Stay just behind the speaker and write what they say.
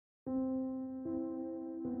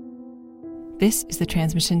This is the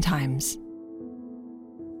Transmission Times.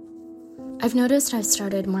 I've noticed I've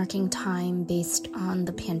started marking time based on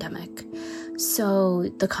the pandemic. So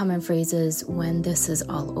the common phrase is, when this is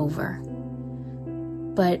all over.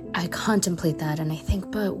 But I contemplate that and I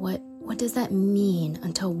think, but what does that mean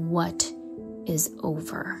until what is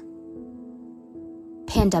over?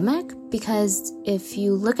 Pandemic? Because if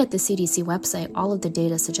you look at the CDC website, all of the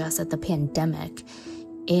data suggests that the pandemic,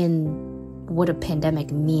 in what a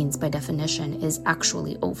pandemic means by definition, is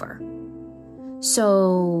actually over.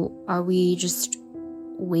 So are we just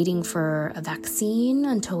waiting for a vaccine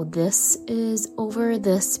until this is over?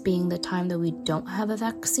 This being the time that we don't have a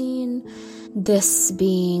vaccine? This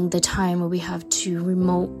being the time where we have to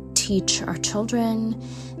remote teach our children?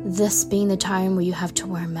 This being the time where you have to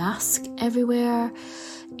wear a mask everywhere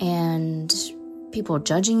and people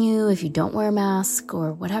judging you if you don't wear a mask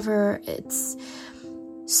or whatever? It's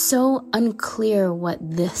so unclear what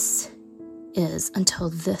this is until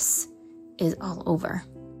this is all over.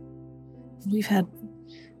 We've had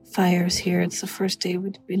fires here. It's the first day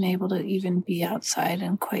we've been able to even be outside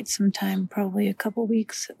in quite some time, probably a couple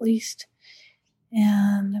weeks at least.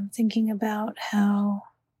 And I'm thinking about how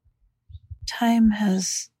time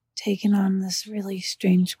has taken on this really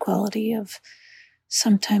strange quality of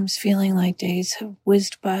sometimes feeling like days have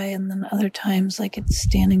whizzed by and then other times like it's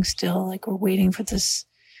standing still, like we're waiting for this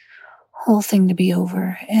whole thing to be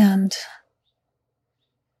over. And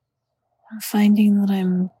I'm finding that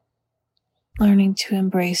I'm learning to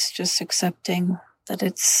embrace just accepting that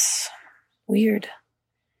it's weird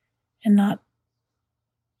and not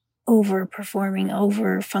over-performing,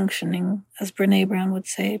 over-functioning, as Brene Brown would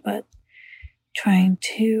say, but trying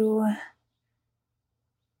to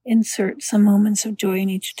insert some moments of joy in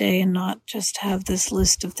each day and not just have this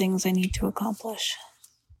list of things I need to accomplish.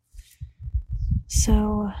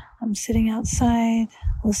 So I'm sitting outside,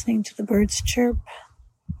 listening to the birds chirp,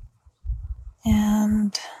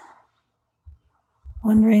 and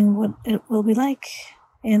wondering what it will be like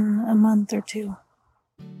in a month or two.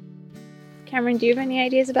 Cameron, do you have any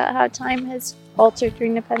ideas about how time has altered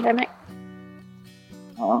during the pandemic?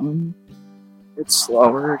 It's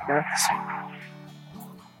slower, I guess.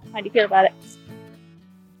 How do you feel about it?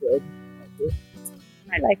 Good.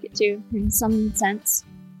 I like it too, in some sense.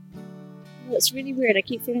 Well, it's really weird. I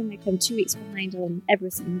keep feeling like I'm 2 weeks behind on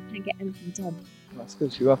everything. I can't get anything done. That's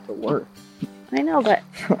because you have to work. I know, but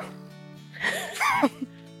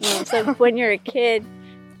so when you're a kid,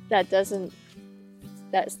 it doesn't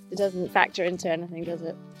factor into anything, does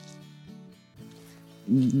it?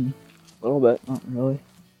 A little bit, not really.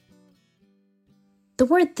 The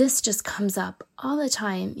word "this" just comes up all the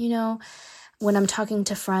time, when I'm talking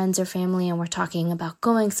to friends or family and we're talking about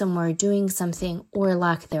going somewhere, doing something, or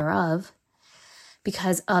lack thereof,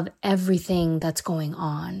 because of everything that's going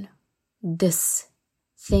on. This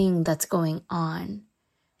thing that's going on.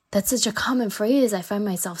 That's such a common phrase I find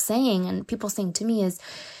myself saying, and people saying to me is,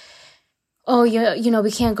 oh,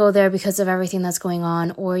 we can't go there because of everything that's going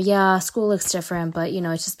on, or yeah, school looks different, but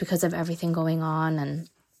it's just because of everything going on, and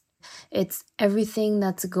it's everything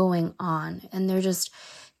that's going on. And they're just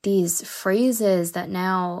these phrases that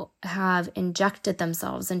now have injected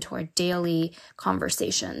themselves into our daily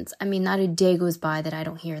conversations. I mean, not a day goes by that I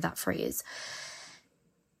don't hear that phrase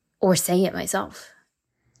or say it myself.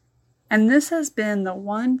 And this has been the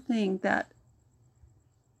one thing that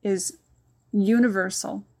is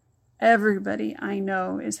universal. Everybody I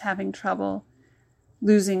know is having trouble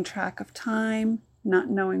losing track of time, not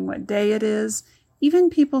knowing what day it is. Even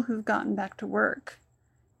people who've gotten back to work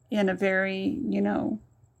in a very,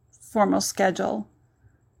 formal schedule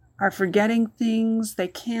are forgetting things. They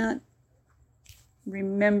can't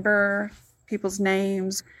remember people's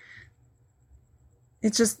names.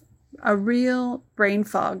 It's just a real brain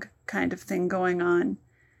fog kind of thing going on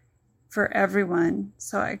for everyone.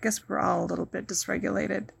 So I guess we're all a little bit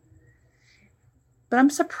dysregulated. But I'm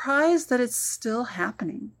surprised that it's still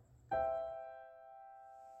happening.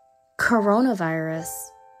 Coronavirus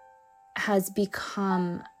has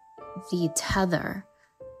become the tether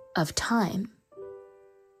of time.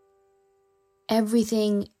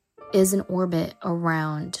 Everything is in orbit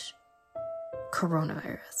around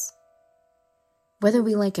coronavirus. Whether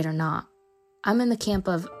we like it or not, I'm in the camp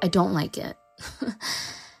of I don't like it.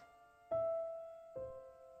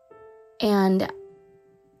 And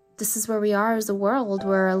this is where we are as a world.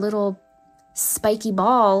 We're a little spiky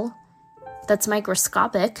ball that's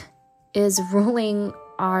microscopic is ruling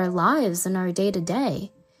our lives and our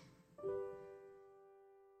day-to-day.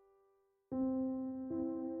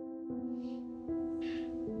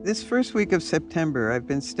 This first week of September, I've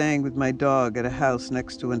been staying with my dog at a house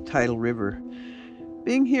next to a tidal river.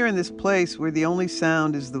 Being here in this place where the only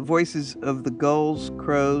sound is the voices of the gulls,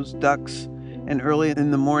 crows, ducks, and early in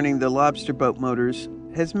the morning the lobster boat motors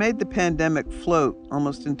has made the pandemic float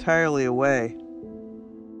almost entirely away.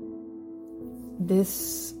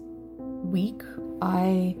 This week,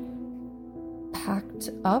 I packed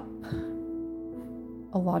up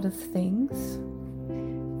a lot of things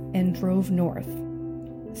and drove north,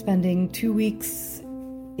 spending 2 weeks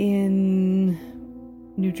in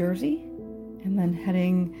New Jersey and then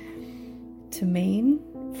heading to Maine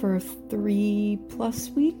for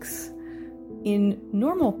 3+ weeks. In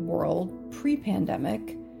normal world,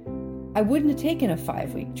 pre-pandemic, I wouldn't have taken a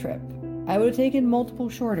 5-week trip. I would have taken multiple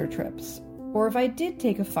shorter trips. Or if I did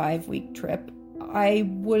take a 5-week trip, I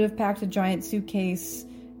would have packed a giant suitcase,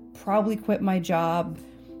 probably quit my job,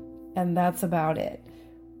 and that's about it.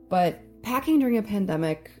 But packing during a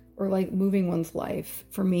pandemic, or like moving one's life,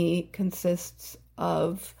 for me consists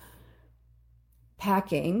of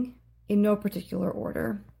packing, in no particular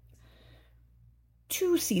order,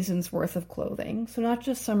 2 seasons worth of clothing. So not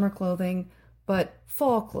just summer clothing, but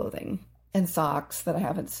fall clothing and socks that I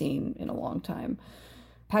haven't seen in a long time.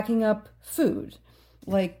 Packing up food,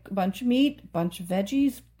 like a bunch of meat, a bunch of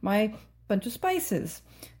veggies, my bunch of spices,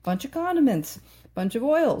 a bunch of condiments, a bunch of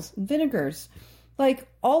oils and vinegars. Like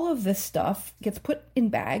all of this stuff gets put in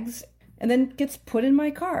bags and then gets put in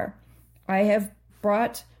my car. I have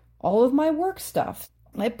brought all of my work stuff,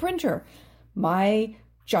 my printer, my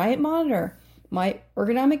giant monitor, my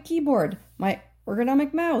ergonomic keyboard, my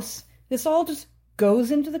ergonomic mouse. This all just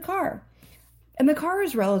goes into the car. And the car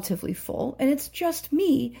is relatively full, and it's just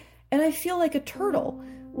me, and I feel like a turtle.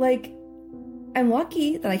 Like, I'm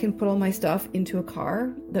lucky that I can put all my stuff into a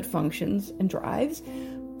car that functions and drives.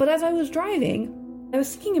 But as I was driving, I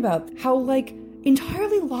was thinking about how, like,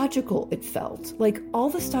 entirely logical it felt. Like, all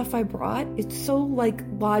the stuff I brought, it's so, like,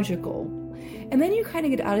 logical. And then you kind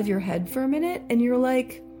of get out of your head for a minute, and you're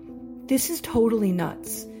like, this is totally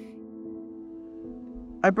nuts.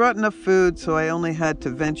 I brought enough food so I only had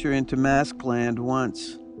to venture into mask land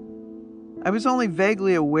once. I was only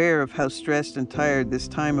vaguely aware of how stressed and tired this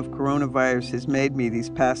time of coronavirus has made me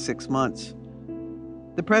these past 6 months.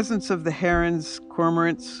 The presence of the herons,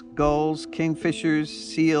 cormorants, gulls, kingfishers,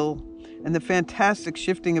 seal, and the fantastic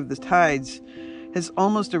shifting of the tides has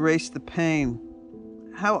almost erased the pain.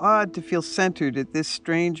 How odd to feel centered at this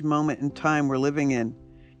strange moment in time we're living in,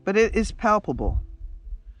 but it is palpable.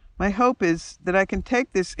 My hope is that I can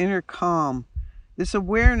take this inner calm, this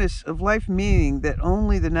awareness of life meaning that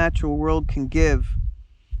only the natural world can give,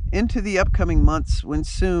 into the upcoming months when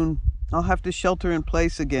soon I'll have to shelter in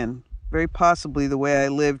place again, very possibly the way I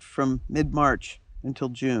lived from mid-March until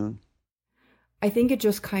June. I think it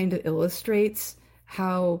just kind of illustrates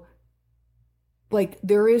how, like,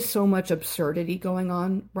 there is so much absurdity going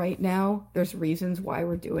on right now. There's reasons why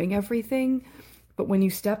we're doing everything. But when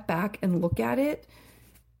you step back and look at it,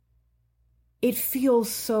 it feels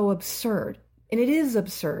so absurd. And it is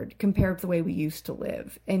absurd compared to the way we used to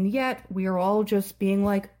live. And yet we are all just being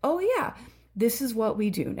like, oh yeah, this is what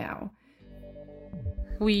we do now.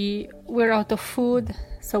 We were out of food,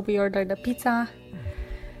 so we ordered a pizza.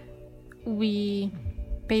 We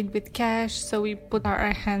paid with cash, so we put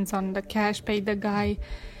our hands on the cash, paid the guy.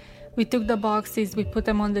 We took the boxes, we put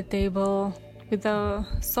them on the table with the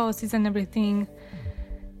sauces and everything,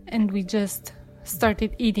 and we just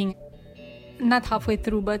started eating. Not halfway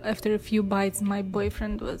through, but after a few bites, my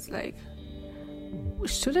boyfriend was like,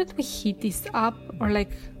 shouldn't we heat this up or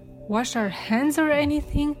like wash our hands or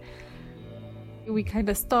anything? We kind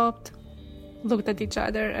of stopped, looked at each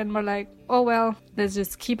other, and were like, oh well, let's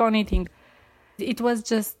just keep on eating. It was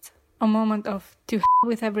just a moment of to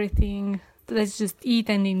with everything. Let's just eat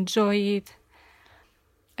and enjoy it.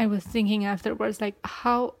 I was thinking afterwards, like,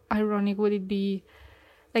 how ironic would it be,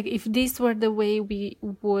 like, if this were the way we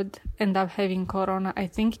would end up having corona. I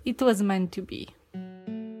think it was meant to be.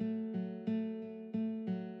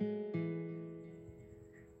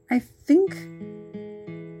 I think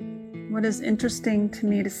what is interesting to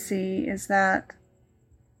me to see is that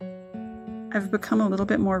I've become a little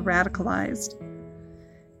bit more radicalized.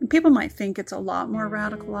 And people might think it's a lot more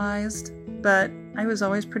radicalized, but I was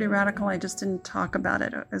always pretty radical. I just didn't talk about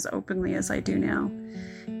it as openly as I do now.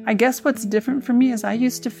 I guess what's different for me is I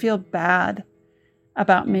used to feel bad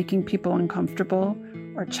about making people uncomfortable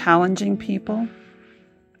or challenging people,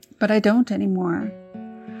 but I don't anymore.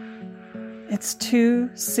 It's too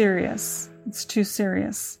serious. It's too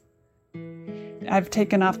serious. I've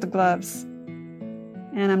taken off the gloves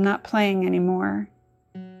and I'm not playing anymore.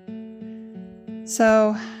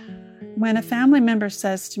 So when a family member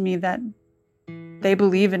says to me that they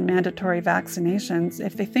believe in mandatory vaccinations.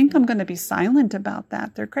 If they think I'm going to be silent about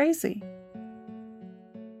that, they're crazy.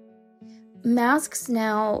 Masks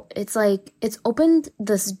now, it's like it's opened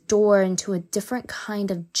this door into a different kind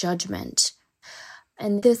of judgment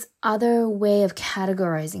and this other way of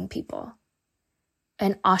categorizing people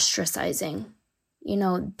and ostracizing. You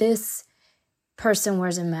know, this person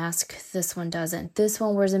wears a mask, this one doesn't. This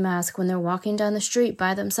one wears a mask when they're walking down the street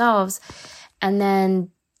by themselves. And then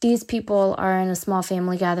these people are in a small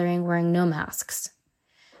family gathering wearing no masks.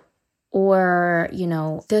 Or, you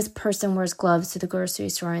know, this person wears gloves to the grocery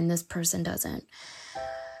store and this person doesn't.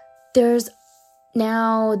 There's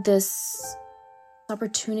now this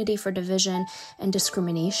opportunity for division and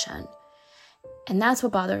discrimination. And that's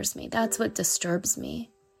what bothers me. That's what disturbs me.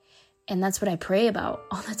 And that's what I pray about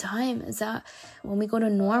all the time, is that when we go to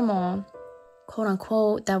normal, quote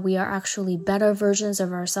unquote, that we are actually better versions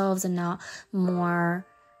of ourselves and not more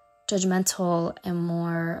judgmental and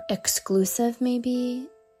more exclusive, maybe.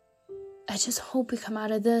 I just hope we come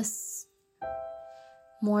out of this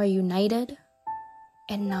more united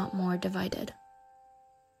and not more divided.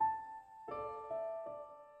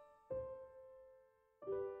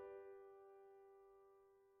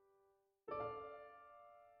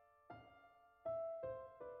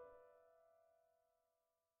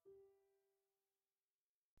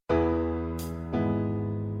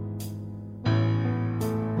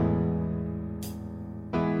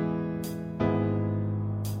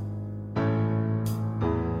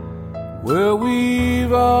 Well,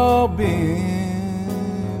 we've all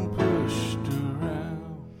been pushed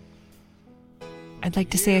around. I'd like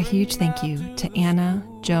to say a huge thank you to Anna,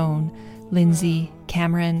 Joan, Lindsay,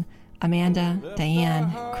 Cameron, Amanda, Diane,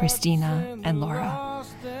 Christina, and Laura,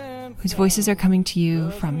 whose voices are coming to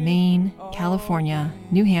you from Maine, California,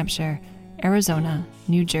 New Hampshire, Arizona,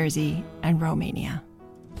 New Jersey, and Romania.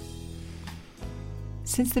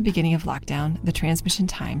 Since the beginning of lockdown, the Transmission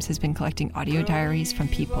Times has been collecting audio diaries from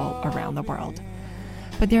people around the world.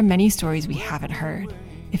 But there are many stories we haven't heard.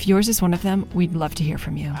 If yours is one of them, we'd love to hear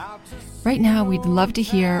from you. Right now, we'd love to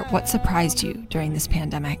hear what surprised you during this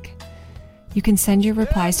pandemic. You can send your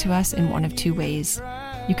replies to us in one of two ways.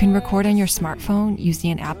 You can record on your smartphone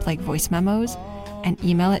using an app like Voice Memos and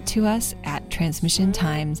email it to us at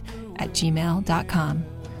transmissiontimes@gmail.com.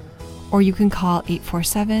 Or you can call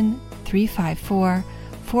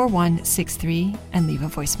 847-354-4163 and leave a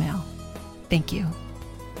voicemail. Thank you.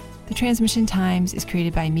 The Transmission Times is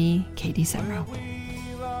created by me, Katie Semro.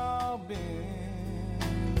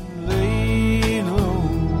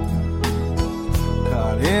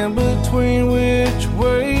 Caught in between which way